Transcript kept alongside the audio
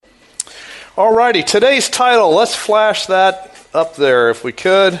Alrighty, today's title, let's flash that up there if we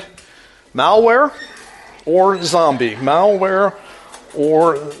could. Malware or zombie? Malware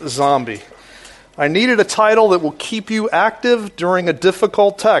or zombie? I needed a title that will keep you active during a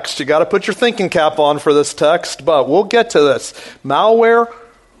difficult text. You got to put your thinking cap on for this text, but we'll get to this. Malware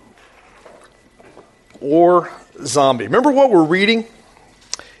or zombie? Remember what we're reading?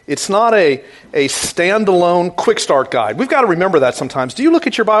 It's not a standalone quick start guide. We've got to remember that sometimes. Do you look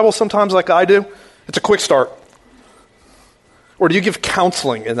at your Bible sometimes like I do? It's a quick start. Or do you give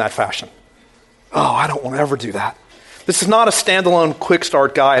counseling in that fashion? Oh, I don't want to ever do that. This is not a standalone quick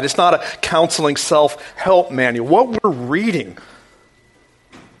start guide. It's not a counseling self-help manual. What we're reading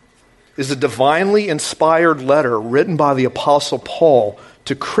is a divinely inspired letter written by the Apostle Paul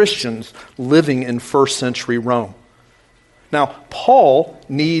to Christians living in first century Rome. Now, Paul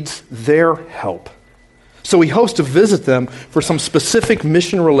needs their help. So he hopes to visit them for some specific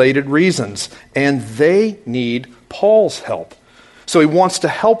mission-related reasons, and they need Paul's help. So he wants to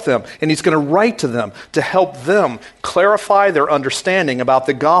help them, and he's going to write to them to help them clarify their understanding about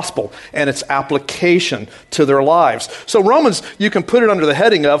the gospel and its application to their lives. So Romans, you can put it under the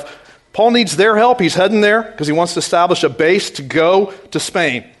heading of, Paul needs their help. He's heading there because he wants to establish a base to go to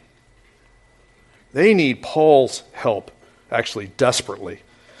Spain. They need Paul's help, actually desperately.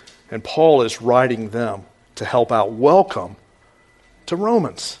 And Paul is writing them to help out. Welcome to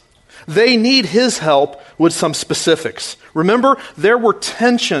Romans. They need his help with some specifics. Remember, there were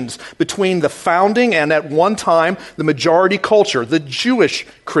tensions between the founding and at one time the majority culture, the Jewish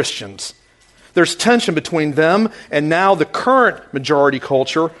Christians. There's tension between them and now the current majority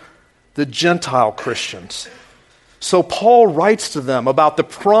culture, the Gentile Christians. So Paul writes to them about the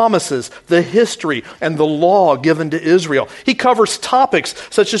promises, the history, and the law given to Israel. He covers topics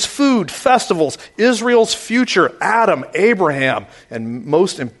such as food, festivals, Israel's future, Adam, Abraham, and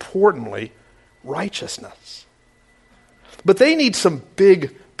most importantly, righteousness. But they need some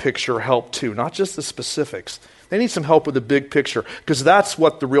big picture help too, not just the specifics. They need some help with the big picture because that's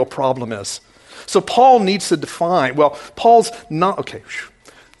what the real problem is. So Paul needs to define,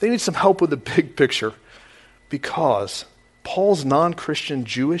 they need some help with the big picture. Because Paul's non-Christian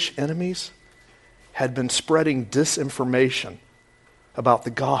Jewish enemies had been spreading disinformation about the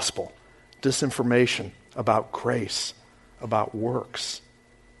gospel, disinformation about grace, about works,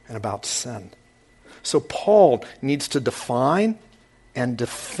 and about sin. So Paul needs to define and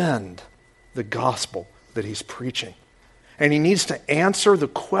defend the gospel that he's preaching. And he needs to answer the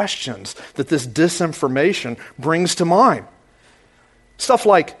questions that this disinformation brings to mind. Stuff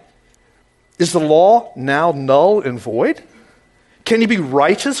like, is the law now null and void? Can you be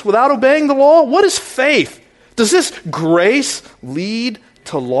righteous without obeying the law? What is faith? Does this grace lead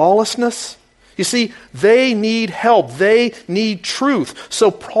to lawlessness? You see, they need help. They need truth. So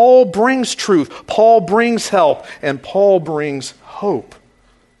Paul brings truth. Paul brings help. And Paul brings hope.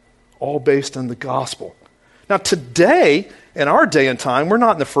 All based on the gospel. Now today, in our day and time, we're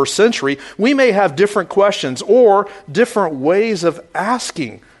not in the first century. We may have different questions or different ways of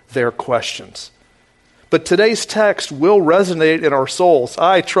asking their questions. But today's text will resonate in our souls.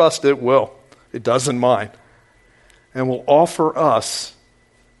 I trust it will. It does in mine. And will offer us,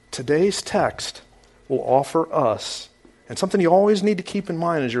 today's text will offer us, and something you always need to keep in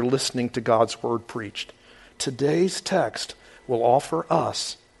mind as you're listening to God's word preached. Today's text will offer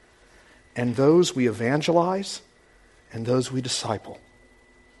us and those we evangelize and those we disciple.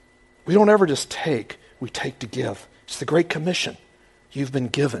 We don't ever just take, we take to give. It's the Great Commission. You've been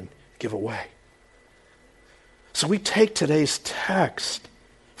given, give away. So we take today's text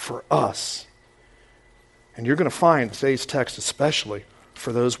for us. And you're going to find today's text especially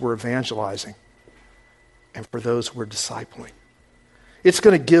for those we're evangelizing and for those we're discipling. It's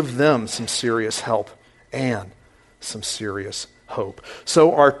going to give them some serious help and some serious hope.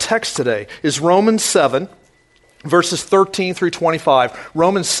 So our text today is Romans 7, verses 13 through 25.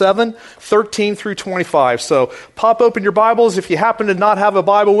 Romans 7, 13 through 25. So pop open your Bibles. If you happen to not have a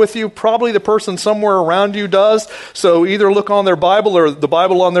Bible with you, probably the person somewhere around you does. So either look on their Bible or the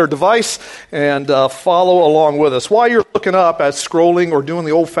Bible on their device and follow along with us. While you're looking up at scrolling or doing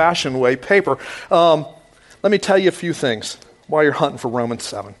the old-fashioned way, paper, let me tell you a few things while you're hunting for Romans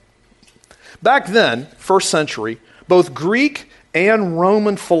 7. Back then, first century, both Greek and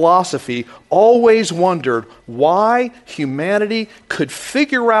Roman philosophy always wondered why humanity could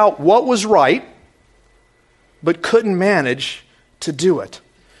figure out what was right, but couldn't manage to do it.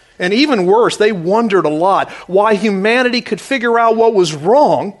 And even worse, they wondered a lot why humanity could figure out what was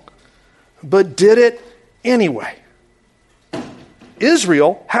wrong, but did it anyway.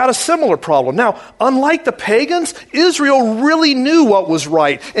 Israel had a similar problem. Now, unlike the pagans, Israel really knew what was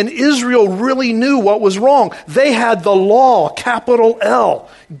right, and Israel really knew what was wrong. They had the law, capital L,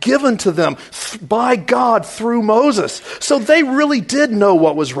 given to them by God through Moses. So they really did know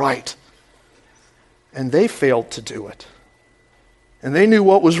what was right. And they failed to do it. And they knew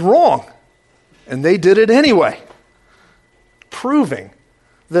what was wrong, and they did it anyway, proving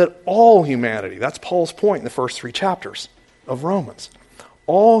that all humanity, that's Paul's point in the first 3 chapters of Romans,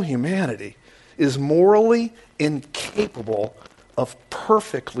 all humanity is morally incapable of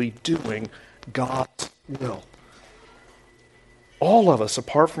perfectly doing God's will. All of us,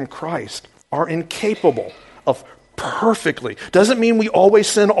 apart from Christ, are incapable of perfectly. Doesn't mean we always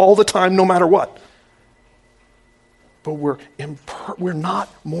sin all the time, no matter what. But we're not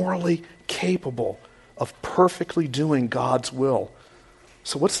morally capable of perfectly doing God's will.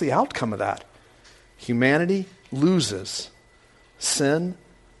 So what's the outcome of that? Humanity loses. Sin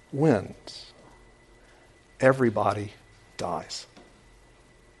wins. Everybody dies.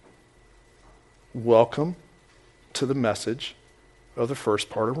 Welcome to the message of the first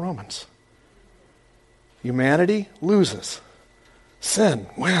part of Romans. Humanity loses. Sin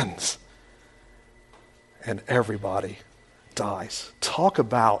wins. And everybody dies. Talk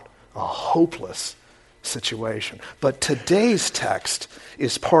about a hopeless situation. But today's text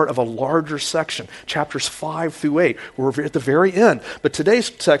is part of a larger section, chapters 5 through 8. We're at the very end. But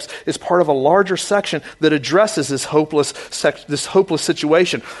today's text is part of a larger section that addresses this hopeless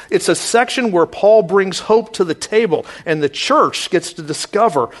situation. It's a section where Paul brings hope to the table, and the church gets to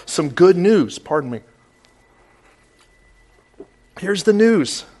discover some good news. Pardon me. Here's the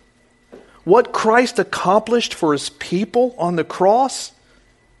news. What Christ accomplished for his people on the cross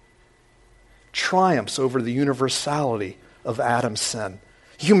triumphs over the universality of Adam's sin.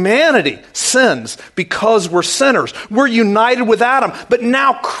 Humanity sins because we're sinners. We're united with Adam. But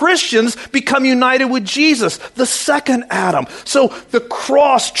now Christians become united with Jesus, the second Adam. So the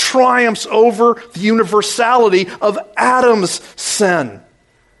cross triumphs over the universality of Adam's sin.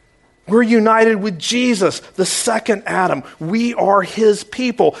 We're united with Jesus, the second Adam. We are his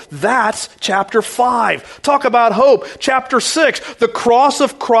people. That's chapter 5. Talk about hope. Chapter 6, the cross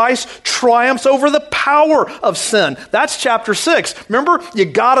of Christ triumphs over the power of sin. That's chapter 6. Remember, you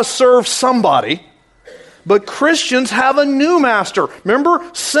got to serve somebody. But Christians have a new master. Remember,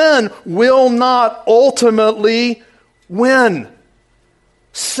 sin will not ultimately win.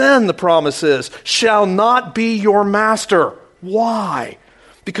 Sin, the promise is, shall not be your master. Why?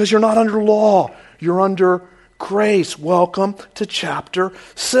 Because you're not under law, you're under grace. Welcome to chapter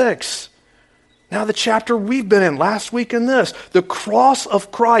 6. Now the chapter we've been in last week in this. The cross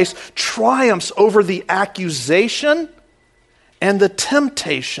of Christ triumphs over the accusation and the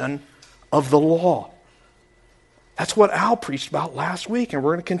temptation of the law. That's what Al preached about last week, and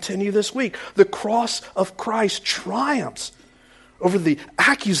we're going to continue this week. The cross of Christ triumphs over the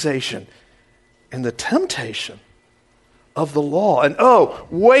accusation and the temptation of the law. And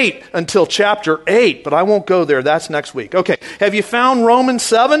wait until chapter 8, but I won't go there. That's next week. Okay, have you found Romans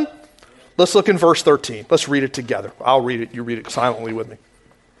 7? Let's look in verse 13. Let's read it together. I'll read it. You read it silently with me.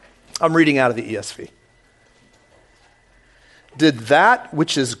 I'm reading out of the ESV. Did that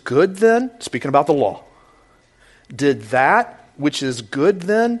which is good then, speaking about the law, did that which is good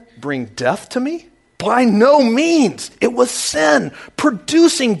then bring death to me? By no means. It was sin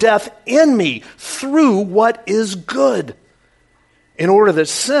producing death in me through what is good, in order that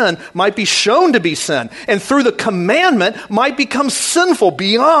sin might be shown to be sin, and through the commandment might become sinful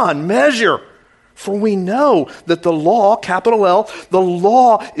beyond measure. For we know that the law, capital L, the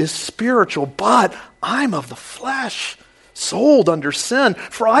law is spiritual, but I'm of the flesh, sold under sin,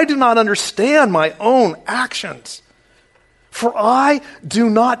 for I do not understand my own actions. For I do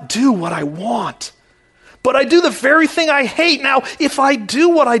not do what I want, but I do the very thing I hate. Now, if I do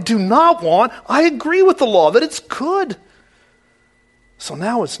what I do not want, I agree with the law that it's good. So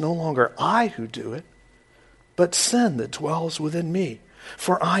now it's no longer I who do it, but sin that dwells within me.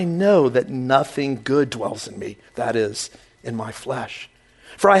 For I know that nothing good dwells in me, that is, in my flesh.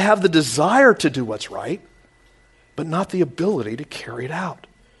 For I have the desire to do what's right, but not the ability to carry it out.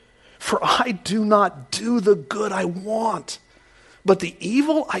 For I do not do the good I want, but the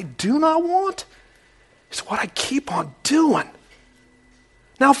evil I do not want is what I keep on doing.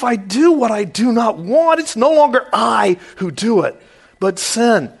 Now, if I do what I do not want, it's no longer I who do it, but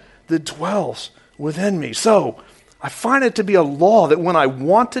sin that dwells within me. So I find it to be a law that when I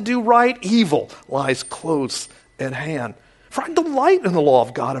want to do right, evil lies close at hand. For I delight in the law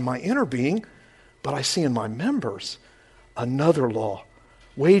of God in my inner being, but I see in my members another law,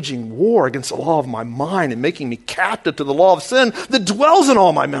 waging war against the law of my mind and making me captive to the law of sin that dwells in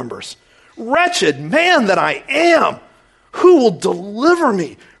all my members. Wretched man that I am, who will deliver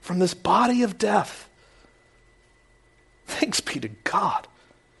me from this body of death? Thanks be to God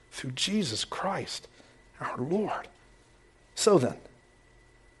through Jesus Christ, our Lord. So then,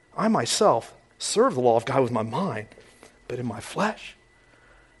 I myself serve the law of God with my mind, but in my flesh,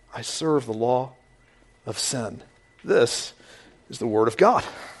 I serve the law of sin. This is the word of God.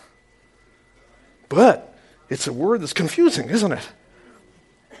 But it's a word that's confusing, isn't it?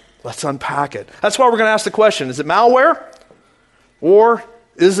 Let's unpack it. That's why we're going to ask the question, is it malware or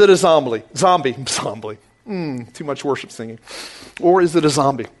is it a zombie? Too much worship singing. Or is it a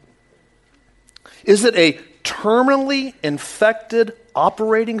zombie? Is it a terminally infected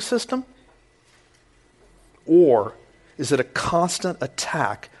operating system? Or is it a constant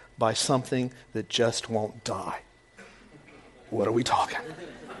attack by something that just won't die? What are we talking?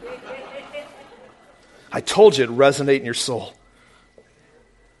 I told you it'd resonate in your soul.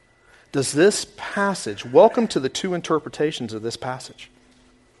 Does this passage, welcome to the two interpretations of this passage.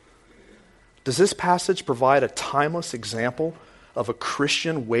 Does this passage provide a timeless example of a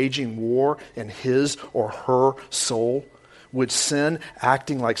Christian waging war in his or her soul with sin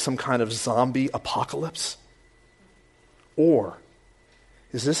acting like some kind of zombie apocalypse? Or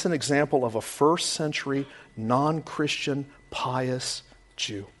is this an example of a first century non-Christian pious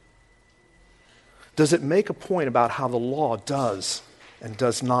Jew? Does it make a point about how the law does and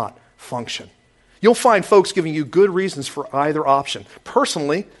does not function? You'll find folks giving you good reasons for either option.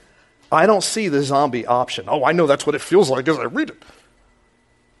 Personally, I don't see the zombie option. Oh, I know that's what it feels like as I read it.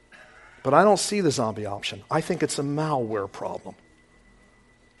 But I don't see the zombie option. I think it's a malware problem.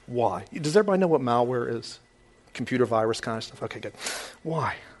 Why? Does everybody know what malware is? Computer virus kind of stuff? Okay, good.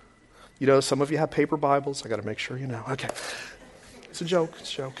 Why? You know, some of you have paper Bibles. I got to make sure you know. Okay. It's a joke.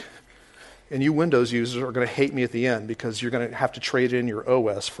 It's a joke. And you Windows users are going to hate me at the end because you're going to have to trade in your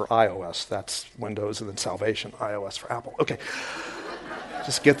OS for iOS. That's Windows and then Salvation, iOS for Apple. Okay.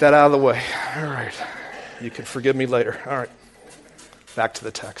 Just get that out of the way. All right. You can forgive me later. All right. Back to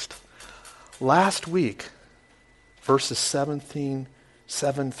the text. Last week, verses 7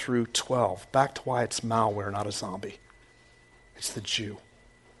 through 12. Back to why it's malware, not a zombie. It's the Jew.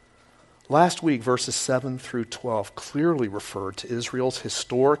 Last week, verses 7 through 12 clearly referred to Israel's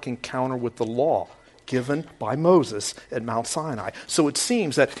historic encounter with the law given by Moses at Mount Sinai. So it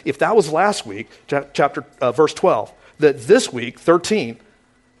seems that if that was last week, verse 12, that this week, 13,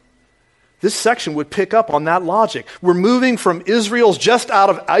 this section would pick up on that logic. We're moving from Israel's just out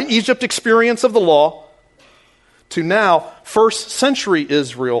of Egypt experience of the law to now first century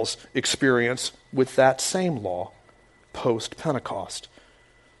Israel's experience with that same law post-Pentecost.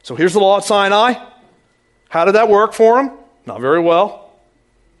 So here's the law at Sinai. How did that work for them? Not very well.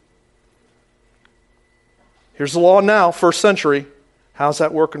 Here's the law now, first century. How's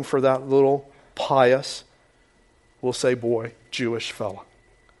that working for that little pious, we'll say boy, Jewish fella?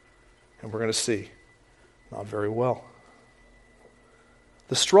 And we're going to see, not very well.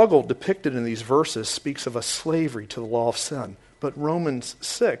 The struggle depicted in these verses speaks of a slavery to the law of sin. But Romans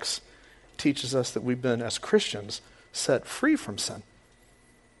 6 teaches us that we've been, as Christians, set free from sin.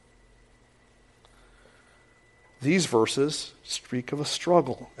 These verses speak of a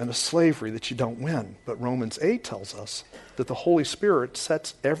struggle and a slavery that you don't win. But Romans 8 tells us that the Holy Spirit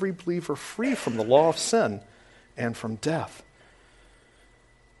sets every believer free from the law of sin and from death.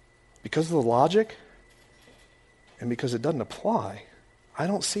 Because of the logic and because it doesn't apply, I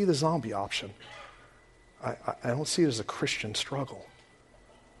don't see the zombie option. I don't see it as a Christian struggle.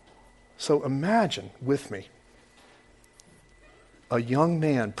 So imagine with me a young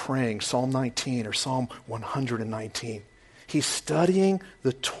man praying Psalm 19 or Psalm 119. He's studying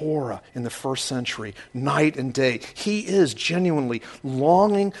the Torah in the first century, night and day. He is genuinely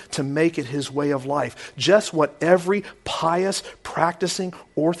longing to make it his way of life, just what every pious, practicing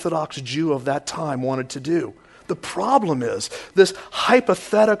Orthodox Jew of that time wanted to do. The problem is, this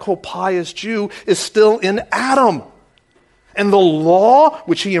hypothetical pious Jew is still in Adam. And the law,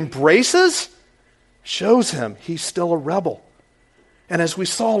 which he embraces, shows him he's still a rebel. And as we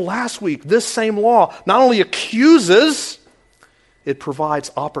saw last week, this same law not only accuses, it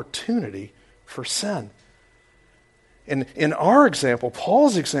provides opportunity for sin. And in our example,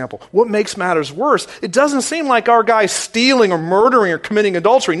 Paul's example, what makes matters worse, it doesn't seem like our guy's stealing or murdering or committing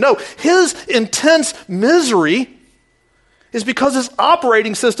adultery. No, his intense misery is because his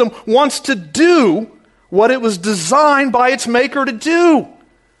operating system wants to do what it was designed by its maker to do.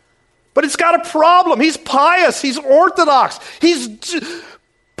 But it's got a problem. He's pious. He's Orthodox.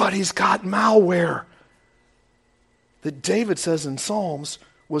 But he's got malware. that David says in Psalms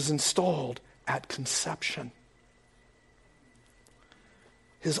was installed at conception.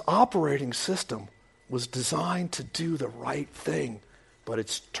 His operating system was designed to do the right thing, but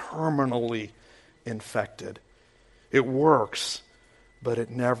it's terminally infected. It works, but it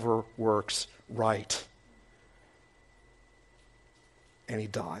never works right. And he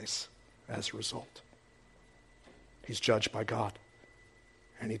dies as a result. He's judged by God,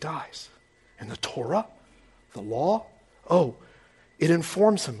 and he dies. And the Torah, the law, it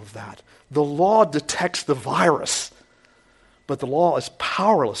informs him of that. The law detects the virus, but the law is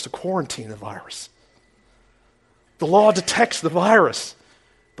powerless to quarantine the virus. The law detects the virus,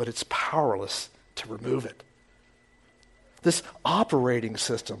 but it's powerless to remove it. This operating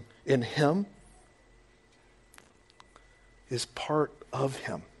system in him is part of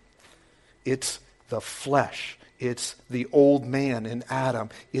him. It's the flesh. It's the old man in Adam.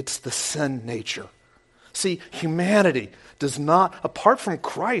 It's the sin nature. See, humanity does not, apart from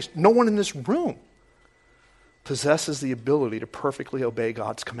Christ, no one in this room possesses the ability to perfectly obey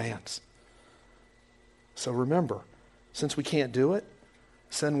God's commands. So remember, since we can't do it,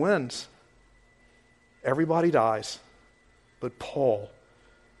 sin wins. Everybody dies, but Paul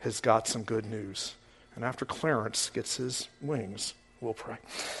has got some good news. And after Clarence gets his wings, we'll pray.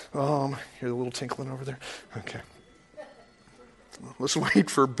 Hear the little tinkling over there? Okay. Let's wait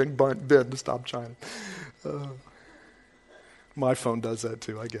for Big Ben to stop shining. My phone does that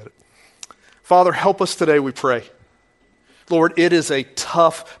too, I get it. Father, help us today, we pray. Lord, it is a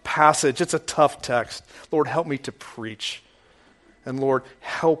tough passage. It's a tough text. Lord, help me to preach. And Lord,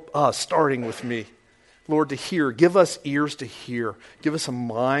 help us, starting with me. Lord, to hear. Give us ears to hear. Give us a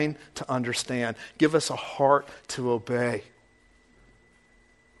mind to understand. Give us a heart to obey.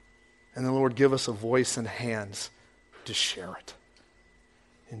 And then, Lord, give us a voice and hands to share it.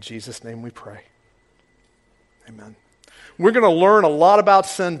 In Jesus' name we pray. Amen. We're going to learn a lot about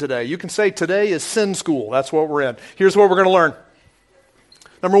sin today. You can say today is sin school. That's what we're in. Here's what we're going to learn.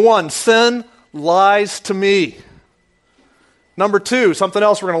 Number 1, sin lies to me. Number 2, something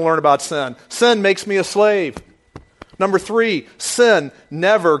else we're going to learn about sin. Sin makes me a slave. Number 3, sin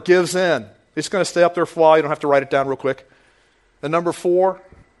never gives in. It's going to stay up there for a while. You don't have to write it down real quick. And number 4,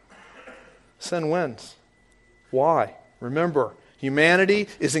 sin wins. Why? Remember, humanity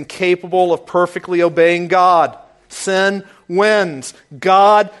is incapable of perfectly obeying God. Sin wins.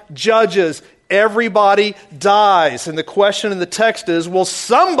 God judges. Everybody dies. And the question in the text is, will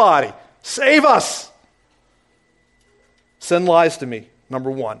somebody save us? Sin lies to me.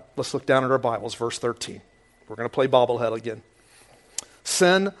 Number 1. Let's look down at our Bibles, verse 13. We're going to play bobblehead again.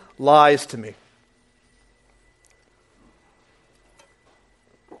 Sin lies to me.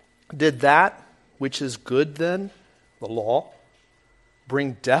 Did that which is good then, the law,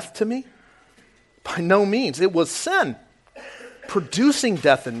 bring death to me? By no means. It was sin producing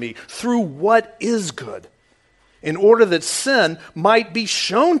death in me through what is good, in order that sin might be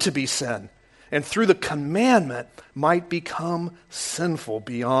shown to be sin, and through the commandment might become sinful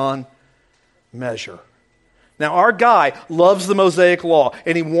beyond measure. Now, our guy loves the Mosaic law,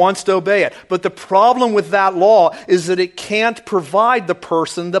 and he wants to obey it. But the problem with that law is that it can't provide the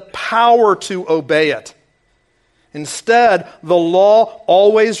person the power to obey it. Instead, the law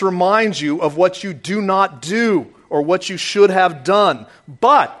always reminds you of what you do not do or what you should have done.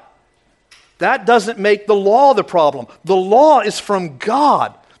 But that doesn't make the law the problem. The law is from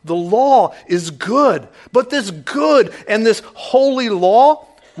God. The law is good. But this good and this holy law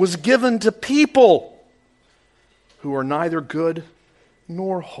was given to people who are neither good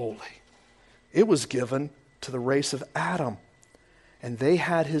nor holy. It was given to the race of Adam. And they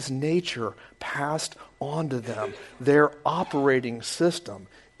had his nature passed on to them. Their operating system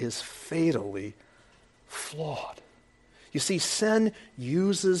is fatally flawed. You see, sin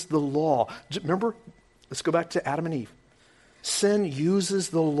uses the law. Remember, let's go back to Adam and Eve. Sin uses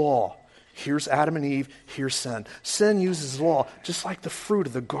the law. Here's Adam and Eve, here's sin. Sin uses the law just like the fruit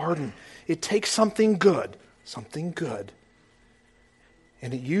of the garden. It takes something good,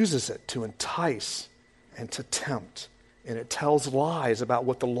 and it uses it to entice and to tempt. And it tells lies about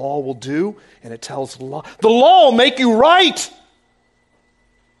what the law will do, and it tells the law will make you right.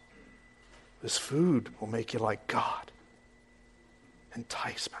 This food will make you like God.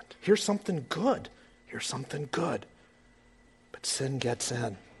 Enticement. Here's something good. But sin gets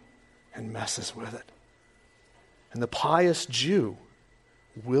in and messes with it. And the pious Jew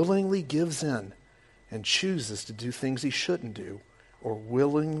willingly gives in and chooses to do things he shouldn't do, or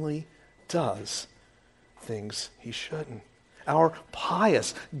willingly does things he shouldn't. Our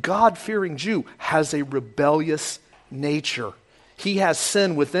pious, God-fearing Jew has a rebellious nature. He has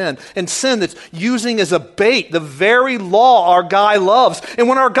sin within, and sin that's using as a bait the very law our guy loves. And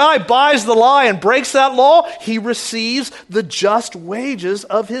when our guy buys the lie and breaks that law, he receives the just wages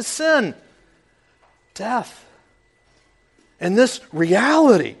of his sin, death. And this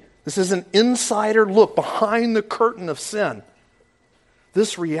reality, this is an insider look behind the curtain of sin.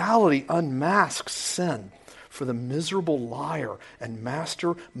 This reality unmasks sin for the miserable liar and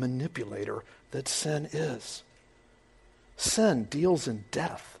master manipulator that sin is. Sin deals in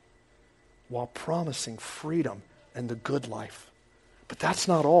death while promising freedom and the good life. But that's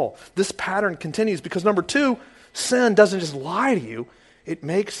not all. This pattern continues because number 2, sin doesn't just lie to you, it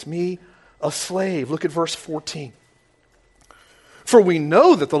makes me a slave. Look at verse 14. For we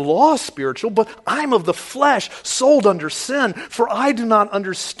know that the law is spiritual, but I'm of the flesh, sold under sin. For I do not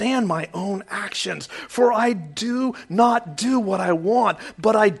understand my own actions. For I do not do what I want,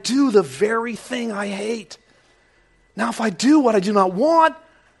 but I do the very thing I hate. Now, if I do what I do not want,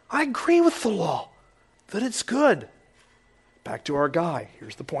 I agree with the law, that it's good. Back to our guy.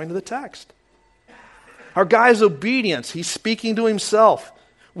 Here's the point of the text. Our guy's obedience, he's speaking to himself,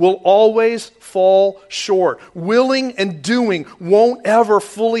 will always fall short. Willing and doing won't ever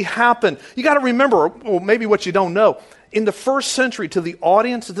fully happen. You got to remember, or maybe what you don't know, in the first century, to the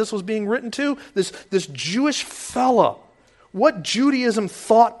audience that this was being written to, this Jewish fella, what Judaism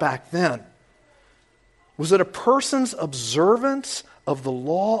thought back then was that a person's observance of the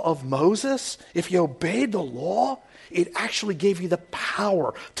law of Moses, if you obeyed the law, it actually gave you the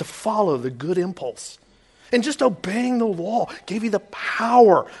power to follow the good impulse. And just obeying the law gave you the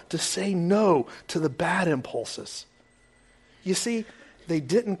power to say no to the bad impulses. You see, they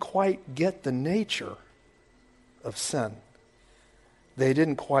didn't quite get the nature of sin. They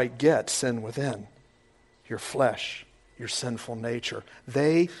didn't quite get sin within, your flesh, your sinful nature.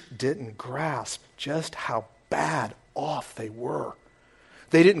 They didn't grasp just how bad off they were.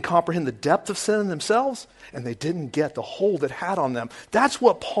 They didn't comprehend the depth of sin in themselves, and they didn't get the hold it had on them. That's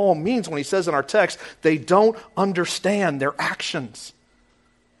what Paul means when he says in our text, they don't understand their actions.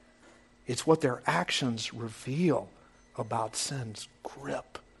 It's what their actions reveal about sin's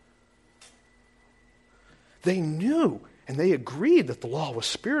grip. They knew and they agreed that the law was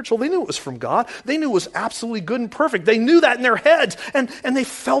spiritual. They knew it was from God. They knew it was absolutely good and perfect. They knew that in their heads, and they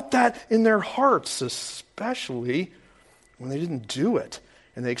felt that in their hearts, especially when they didn't do it.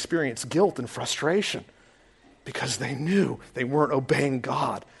 And they experienced guilt and frustration because they knew they weren't obeying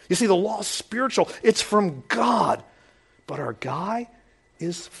God. You see, the law is spiritual. It's from God. But our guy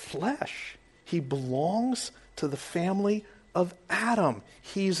is flesh. He belongs to the family of Adam.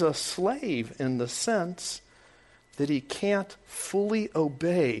 He's a slave in the sense that he can't fully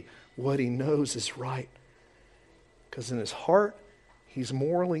obey what he knows is right. Because in his heart, he's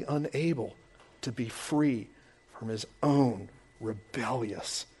morally unable to be free from his own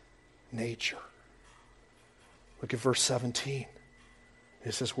rebellious nature. Look at verse 17.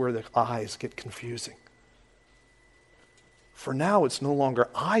 This is where the eyes get confusing. For now it's no longer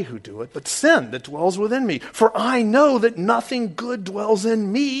I who do it, but sin that dwells within me. For I know that nothing good dwells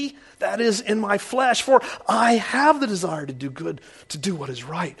in me, that is, in my flesh. For I have the desire to do good, to do what is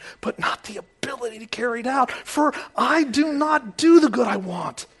right, but not the ability to carry it out. For I do not do the good I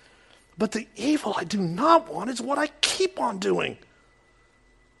want, but the evil I do not want is what I keep on doing.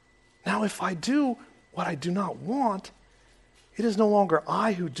 Now if I do what I do not want, it is no longer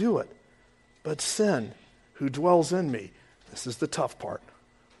I who do it, but sin who dwells in me. This is the tough part.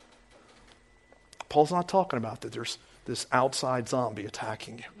 Paul's not talking about that there's this outside zombie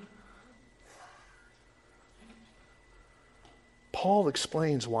attacking you. Paul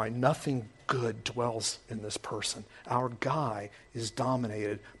explains why nothing good dwells in this person. Our guy is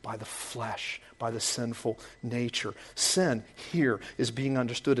dominated by the flesh, by the sinful nature. Sin here is being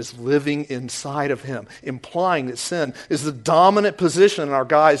understood as living inside of him, implying that sin is the dominant position in our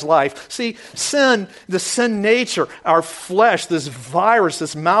guy's life. See, sin, the sin nature, our flesh, this virus,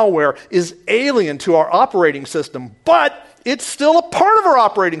 this malware, is alien to our operating system, but it's still a part of our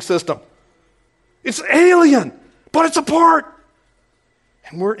operating system. It's alien, but it's a part.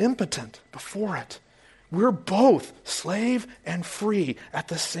 And we're impotent before it. We're both slave and free at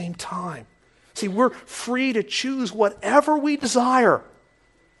the same time. See, we're free to choose whatever we desire.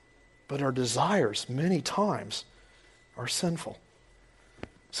 But our desires, many times, are sinful.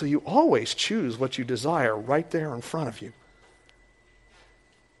 So you always choose what you desire right there in front of you.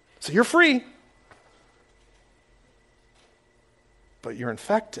 So you're free. But you're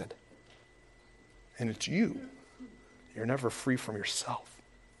infected. And it's you. You're never free from yourself.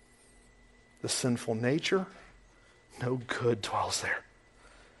 The sinful nature, no good dwells there.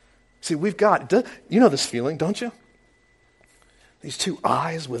 See, we've got, you know this feeling, don't you? These two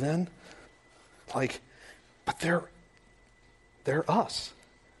eyes within, but they're us.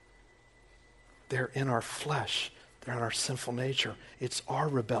 They're in our flesh. They're in our sinful nature. It's our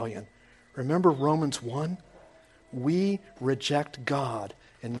rebellion. Remember Romans 1? We reject God,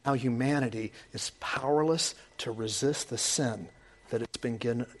 and now humanity is powerless to resist the sin that it's been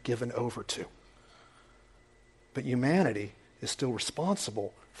given over to. But humanity is still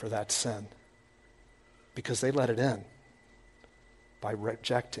responsible for that sin because they let it in by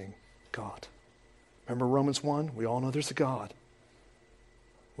rejecting God. Remember Romans 1? We all know there's a God.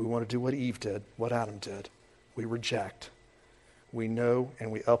 We want to do what Eve did, what Adam did. We reject. We know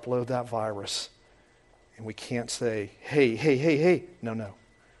and we upload that virus. And we can't say, hey. No.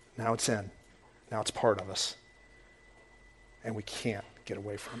 Now it's in. Now it's part of us. And we can't get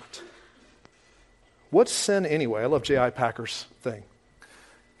away from it. What's sin anyway? I love J.I. Packer's thing.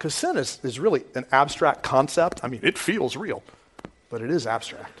 Because sin is really an abstract concept. I mean, it feels real, but it is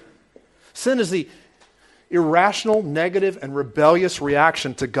abstract. Sin is the irrational, negative, and rebellious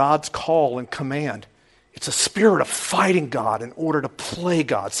reaction to God's call and command. It's a spirit of fighting God in order to play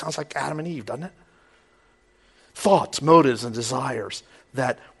God. Sounds like Adam and Eve, doesn't it? Thoughts, motives, and desires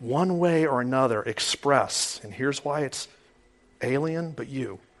that one way or another express, and here's why it's alien, but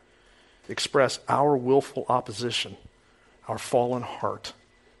you, express our willful opposition, our fallen heart,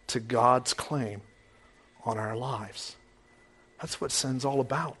 to God's claim on our lives. That's what sin's all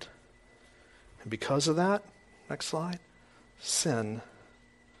about. And because of that, next slide, sin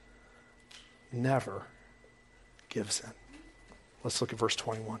never gives in. Let's look at verse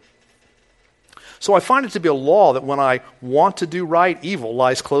 21. So I find it to be a law that when I want to do right, evil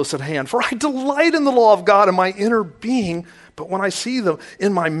lies close at hand. For I delight in the law of God in my inner being, but when I see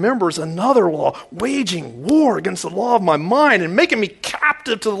in my members another law, waging war against the law of my mind and making me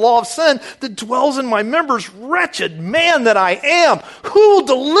captive to the law of sin that dwells in my members, wretched man that I am, who will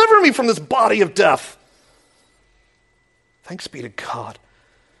deliver me from this body of death? Thanks be to God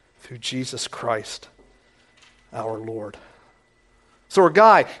through Jesus Christ, our Lord. So our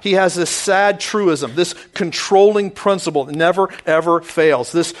guy, he has this sad truism, this controlling principle that never, ever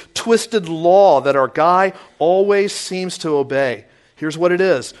fails, this twisted law that our guy always seems to obey. Here's what it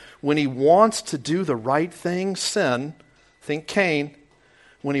is. When he wants to do the right thing, sin, think Cain,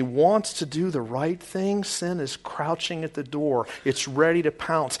 when he wants to do the right thing, sin is crouching at the door. It's ready to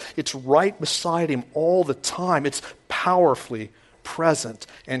pounce. It's right beside him all the time. It's powerfully present,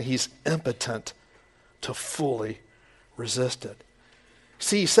 and he's impotent to fully resist it.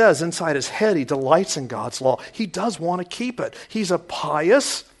 See, he says inside his head he delights in God's law. He does want to keep it. He's a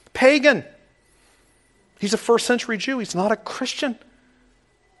pious pagan. He's a first century Jew. He's not a Christian.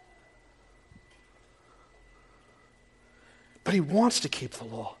 But he wants to keep the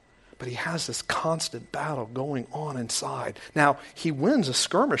law. But he has this constant battle going on inside. Now, he wins a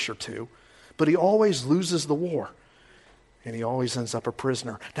skirmish or two, but he always loses the war. And he always ends up a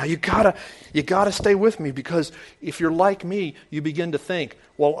prisoner. Now you gotta stay with me, because if you're like me, you begin to think,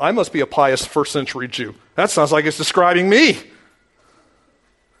 well, I must be a pious first century Jew. That sounds like it's describing me.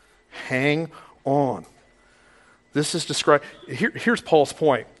 Hang on. This is here's Paul's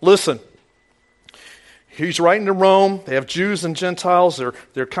point. Listen. He's writing to Rome. They have Jews and Gentiles.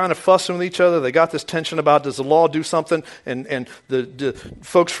 They're kind of fussing with each other. They got this tension about, does the law do something? And the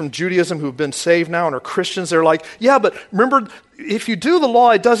folks from Judaism who've been saved now and are Christians, they're like, yeah, but remember, if you do the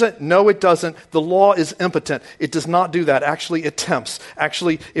law, it doesn't. No, it doesn't. The law is impotent. It does not do that. Actually, it tempts.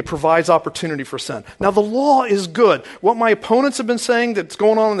 Actually, it provides opportunity for sin. Now, the law is good. What my opponents have been saying that's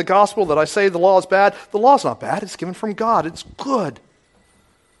going on in the gospel, that I say the law is bad, the law is not bad. It's given from God. It's good.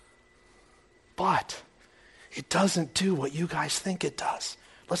 But it doesn't do what you guys think it does.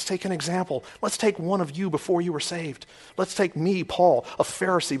 Let's take an example. Let's take one of you before you were saved. Let's take me, Paul, a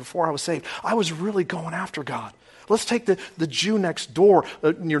Pharisee before I was saved. I was really going after God. Let's take the Jew next door,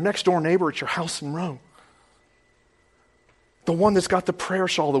 your next door neighbor at your house in Rome. The one that's got the prayer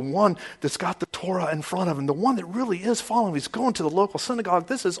shawl, the one that's got the Torah in front of him, the one that really is following. He's going to the local synagogue.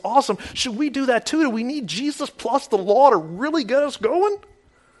 This is awesome. Should we do that too? Do we need Jesus plus the law to really get us going?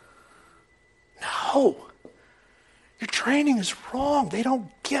 No. Your training is wrong. They don't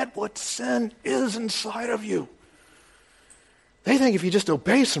get what sin is inside of you. They think if you just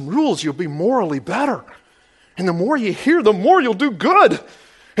obey some rules, you'll be morally better. And the more you hear, the more you'll do good.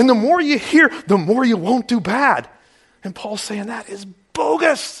 And the more you hear, the more you won't do bad. And Paul's saying that is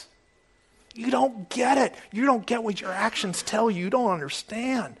bogus. You don't get it. You don't get what your actions tell you. You don't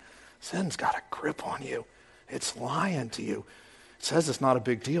understand. Sin's got a grip on you. It's lying to you. It says it's not a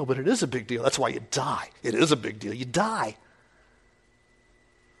big deal, but it is a big deal. That's why you die. It is a big deal. You die.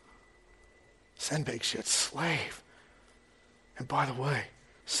 Sin makes you a slave. And by the way,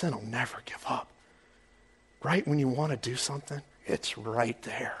 sin will never give up. Right when you want to do something, it's right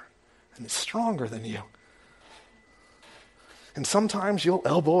there. And it's stronger than you. And sometimes you'll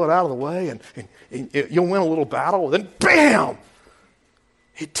elbow it out of the way and you'll win a little battle, then bam!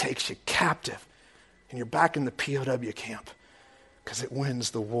 It takes you captive. And you're back in the POW camp because it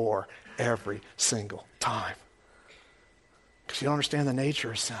wins the war every single time. Because you don't understand the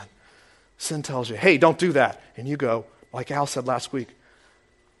nature of sin. Sin tells you, hey, don't do that. And you go, like Al said last week,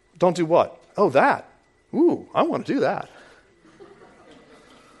 don't do what? Oh, that. Ooh, I want to do that.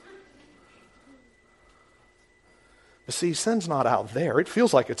 But see, sin's not out there. It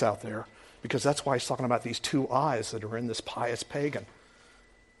feels like it's out there because that's why he's talking about these two eyes that are in this pious pagan.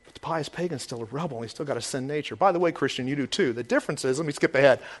 But the pious pagan's still a rebel, and he's still got a sin nature. By the way, Christian, you do too. The difference is, let me skip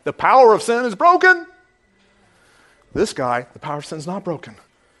ahead, the power of sin is broken. This guy, the power of sin is not broken.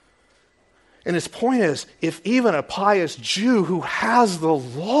 And his point is, if even a pious Jew who has the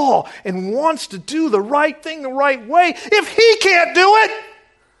law and wants to do the right thing the right way, if he can't do it,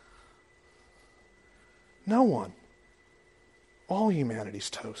 no one, all humanity's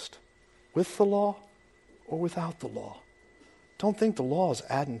toast, with the law or without the law. Don't think the law is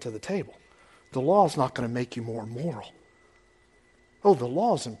adding to the table. The law is not going to make you more moral. Oh, the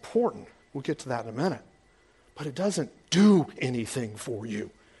law is important. We'll get to that in a minute. But it doesn't do anything for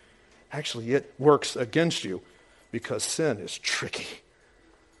you. Actually, it works against you because sin is tricky.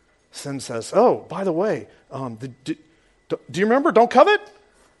 Sin says, oh, by the way, do you remember, don't covet?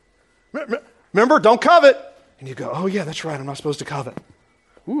 Remember, don't covet. And you go, oh yeah, that's right, I'm not supposed to covet.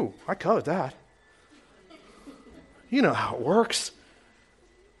 Ooh, I covet that. You know how it works.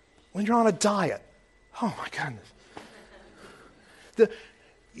 When you're on a diet, oh my goodness.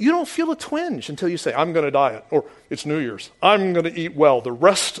 You don't feel a twinge until you say, I'm going to diet, or it's New Year's. I'm going to eat well the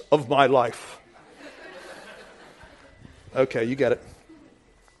rest of my life. Okay, you get it.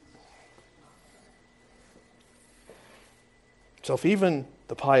 So if even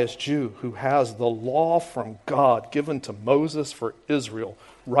the pious Jew who has the law from God given to Moses for Israel,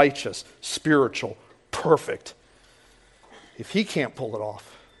 righteous, spiritual, perfect, if he can't pull it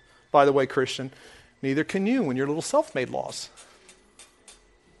off, by the way, Christian, neither can you in your little self-made laws.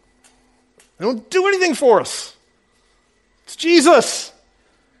 They don't do anything for us. It's Jesus.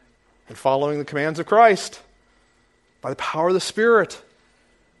 And following the commands of Christ by the power of the Spirit.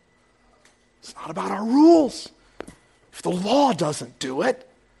 It's not about our rules. If the law doesn't do it,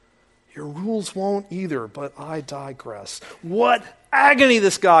 your rules won't either, but I digress. What agony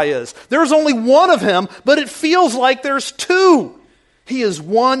this guy is. There's only one of him, but it feels like there's two. He is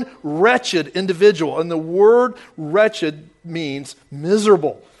one wretched individual, and the word wretched means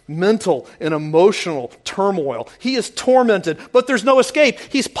miserable, mental and emotional turmoil. He is tormented, but there's no escape.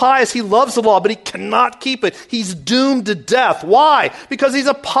 He's pious, he loves the law, but he cannot keep it. He's doomed to death. Why? Because he's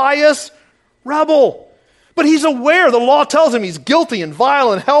a pious rebel. But he's aware, the law tells him he's guilty and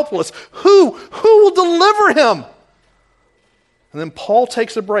vile and helpless. Who will deliver him? And then Paul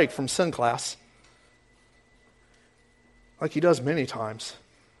takes a break from sin class, like he does many times.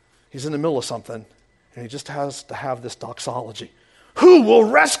 He's in the middle of something, and he just has to have this doxology. Who will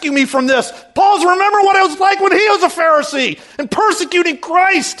rescue me from this? Paul's remember what it was like when he was a Pharisee and persecuting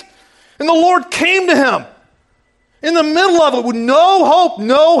Christ. And the Lord came to him in the middle of it with no hope,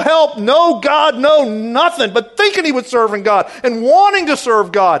 no help, no God, no nothing, but thinking he was serving God and wanting to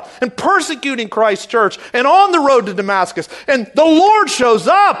serve God and persecuting Christ's church and on the road to Damascus. And the Lord shows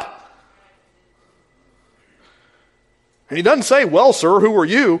up. And he doesn't say, well, sir, who are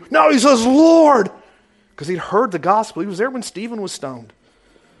you? No, he says, Lord. Because he'd heard the gospel. He was there when Stephen was stoned.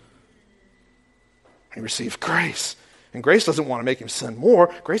 He received grace. And grace doesn't want to make him sin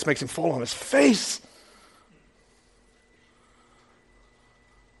more. Grace makes him fall on his face.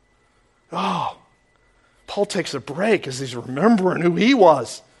 Oh, Paul takes a break as he's remembering who he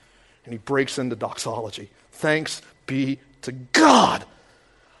was. And he breaks into doxology. Thanks be to God.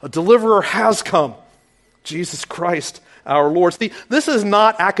 A deliverer has come. Jesus Christ, our Lord. See, this is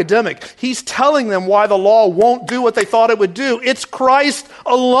not academic. He's telling them why the law won't do what they thought it would do. It's Christ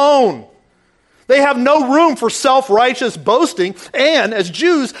alone. They have no room for self-righteous boasting, and as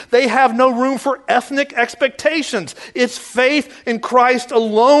Jews, they have no room for ethnic expectations. It's faith in Christ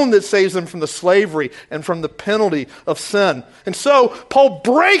alone that saves them from the slavery and from the penalty of sin. And so, Paul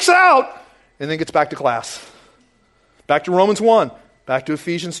breaks out and then gets back to class. Back to Romans 1, back to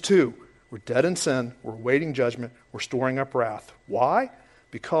Ephesians 2. We're dead in sin, we're awaiting judgment, we're storing up wrath. Why?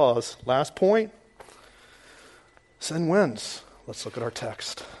 Because, last point, sin wins. Let's look at our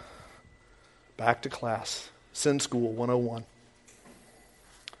text. Back to class. Sin School 101.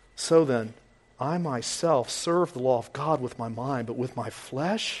 So then, I myself serve the law of God with my mind, but with my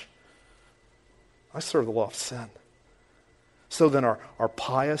flesh, I serve the law of sin. So then our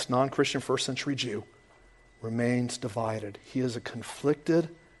pious, non-Christian first century Jew remains divided. He is a conflicted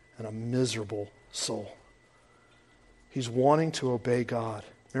and a miserable soul. He's wanting to obey God.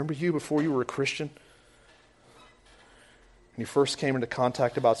 Remember you before you were a Christian? When you first came into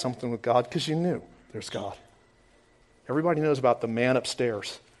contact about something with God, because you knew there's God. Everybody knows about the man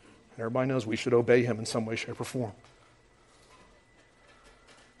upstairs. And everybody knows we should obey him in some way, shape, or form.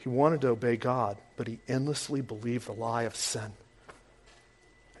 He wanted to obey God, but he endlessly believed the lie of sin.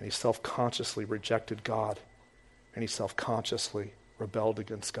 And he self-consciously rejected God. And he self-consciously rebelled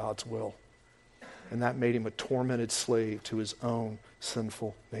against God's will. And that made him a tormented slave to his own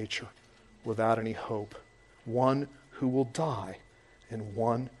sinful nature, without any hope. One who will die and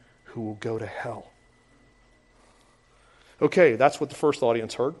one who will go to hell. Okay, that's what the first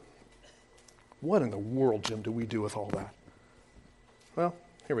audience heard. What in the world, Jim, do we do with all that? Well,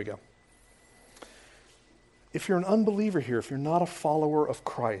 here we go. If you're an unbeliever here, if you're not a follower of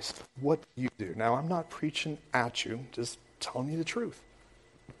Christ, what do you do? Now, I'm not preaching at you, just telling you the truth.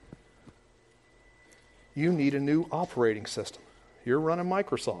 You need a new operating system. You're running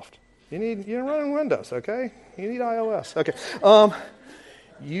Microsoft. You're running Windows, okay? You need iOS. Okay.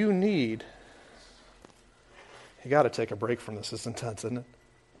 You got to take a break from this. It's intense, isn't it?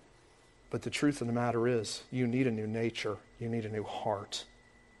 But the truth of the matter is, you need a new nature. You need a new heart.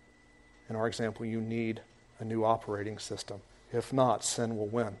 In our example, you need a new operating system. If not, sin will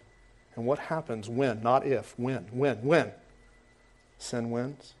win. And what happens when, not if, when sin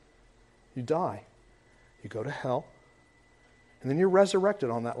wins? You die. You go to hell. And then you're resurrected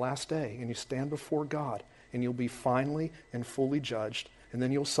on that last day, and you stand before God, and you'll be finally and fully judged, and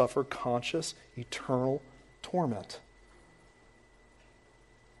then you'll suffer conscious, eternal torment.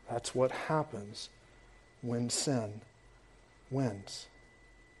 That's what happens when sin wins.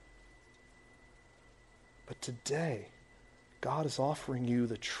 But today, God is offering you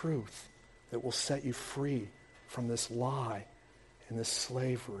the truth that will set you free from this lie and this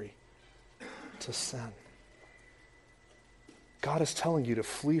slavery to sin. God is telling you to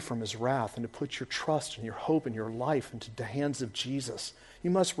flee from his wrath and to put your trust and your hope and your life into the hands of Jesus.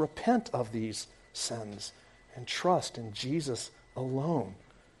 You must repent of these sins and trust in Jesus alone,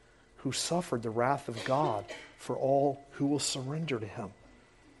 who suffered the wrath of God for all who will surrender to him.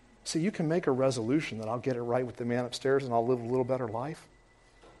 See, you can make a resolution that I'll get it right with the man upstairs and I'll live a little better life.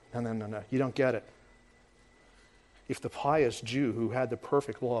 No. You don't get it. If the pious Jew who had the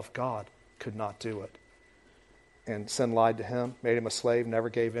perfect law of God could not do it, and sin lied to him, made him a slave, never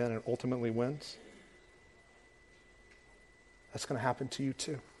gave in, and ultimately wins, that's going to happen to you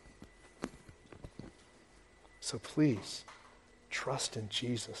too. So please, trust in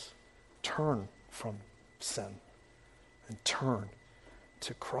Jesus. Turn from sin and turn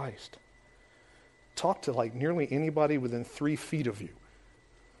to Christ. Talk to nearly anybody within 3 feet of you,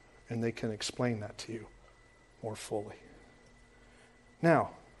 and they can explain that to you more fully.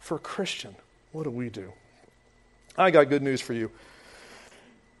 Now, for a Christian, what do? I got good news for you.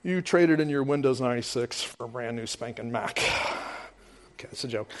 You traded in your Windows 96 for a brand new spanking Mac. Okay, it's a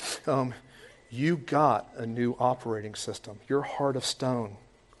joke. You got a new operating system. Your heart of stone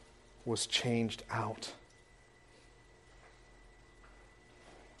was changed out.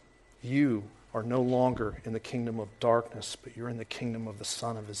 You are no longer in the kingdom of darkness, but you're in the kingdom of the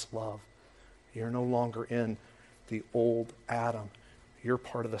Son of his love. You're no longer in the old Adam. You're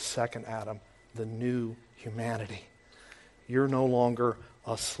part of the second Adam, the new humanity. You're no longer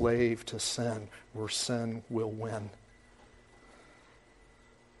a slave to sin, where sin will win.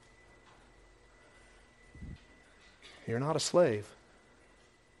 You're not a slave,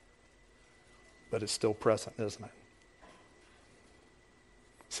 but it's still present, isn't it?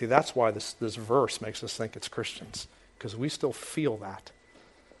 See, that's why this verse makes us think it's Christians, because we still feel that.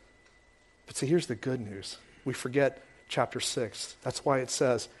 But see, here's the good news. We forget chapter 6. That's why it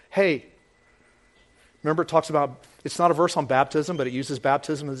says, hey, remember it talks about, it's not a verse on baptism, but it uses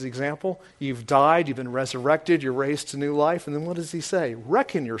baptism as an example. You've died, you've been resurrected, you're raised to new life. And then what does he say?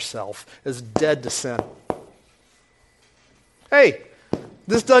 Reckon yourself as dead to sin. Hey,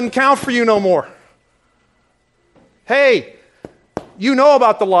 this doesn't count for you no more. Hey, you know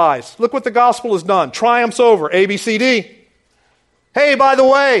about the lies. Look what the gospel has done. Triumphs over. A, B, C, D. Hey, by the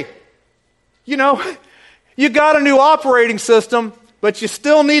way, you got a new operating system, but you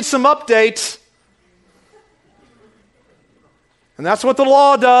still need some updates. And that's what the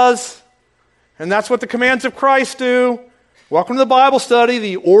law does. And that's what the commands of Christ do. Welcome to the Bible study,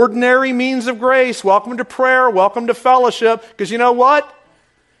 the ordinary means of grace. Welcome to prayer. Welcome to fellowship. Because you know what?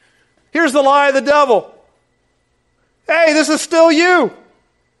 Here's the lie of the devil. Hey, this is still you.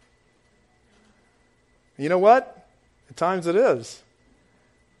 You know what? At times it is.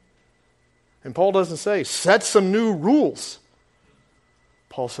 And Paul doesn't say, set some new rules.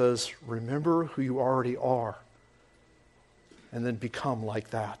 Paul says, remember who you already are, and then become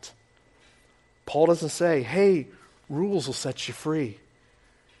like that. Paul doesn't say, hey, rules will set you free.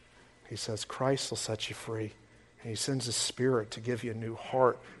 He says, Christ will set you free. And he sends his Spirit to give you a new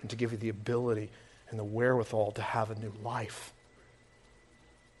heart and to give you the ability and the wherewithal to have a new life.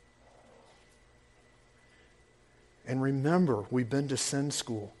 And remember, we've been to sin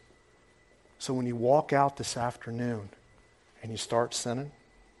school. So when you walk out this afternoon and you start sinning,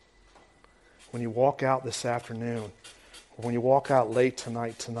 when you walk out this afternoon, or when you walk out late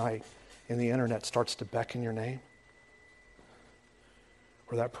tonight, and the internet starts to beckon your name,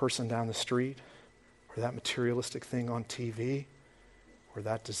 or that person down the street, or that materialistic thing on TV, or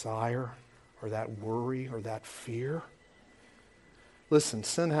that desire, or that worry, or that fear. Listen,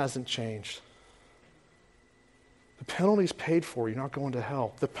 sin hasn't changed. The penalty's paid for. You're not going to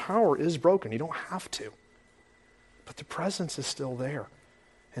hell. The power is broken. You don't have to. But the presence is still there.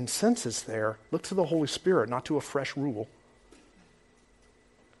 And since it's there, look to the Holy Spirit, not to a fresh rule.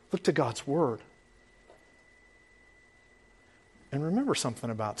 Look to God's Word. And remember something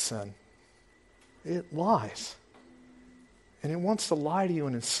about sin. It lies. And it wants to lie to you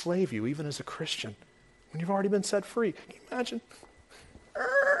and enslave you, even as a Christian, when you've already been set free. Can you imagine?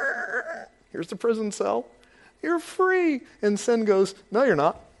 Here's the prison cell. You're free. And sin goes, no, you're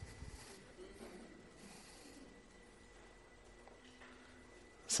not.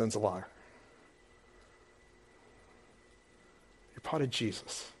 Sin's a liar. You're part of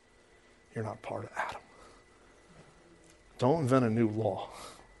Jesus. You're not part of Adam. Don't invent a new law.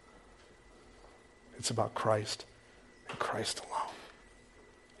 It's about Christ and Christ alone.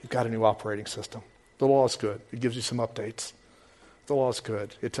 You've got a new operating system. The law is good. It gives you some updates. The law is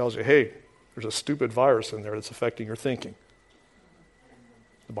good. It tells you, hey, there's a stupid virus in there that's affecting your thinking.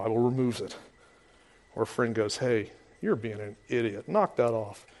 The Bible removes it. Or a friend goes, hey, you're being an idiot. Knock that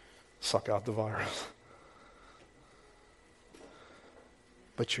off. Suck out the virus.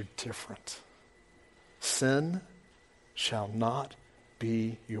 But you're different. Sin shall not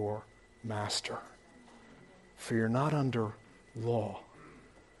be your master. For you're not under law.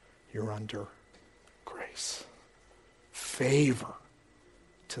 You're under grace. Favor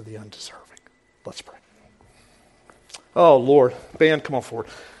to the undeserving. Let's pray. Oh, Lord. Band, come on forward.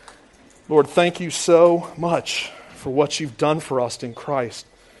 Lord, thank you so much for what you've done for us in Christ.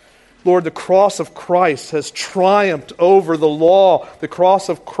 Lord, the cross of Christ has triumphed over the law. The cross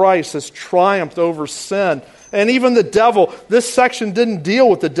of Christ has triumphed over sin. And even the devil. This section didn't deal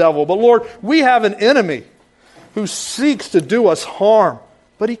with the devil. But Lord, we have an enemy who seeks to do us harm.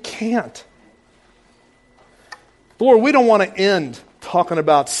 But he can't. Lord, we don't want to end talking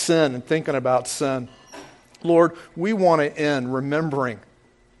about sin and thinking about sin. Lord, we want to end remembering.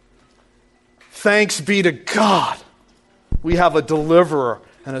 Thanks be to God. We have a deliverer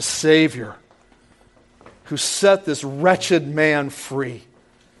and a Savior who set this wretched man free.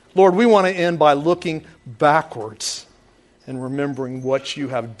 Lord, we want to end by looking backwards and remembering what you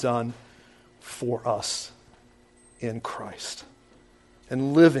have done for us in Christ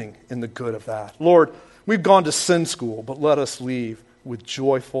and living in the good of that. Lord, we've gone to sin school, but let us leave with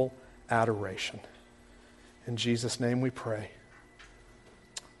joyful adoration. In Jesus' name we pray.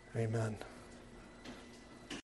 Amen.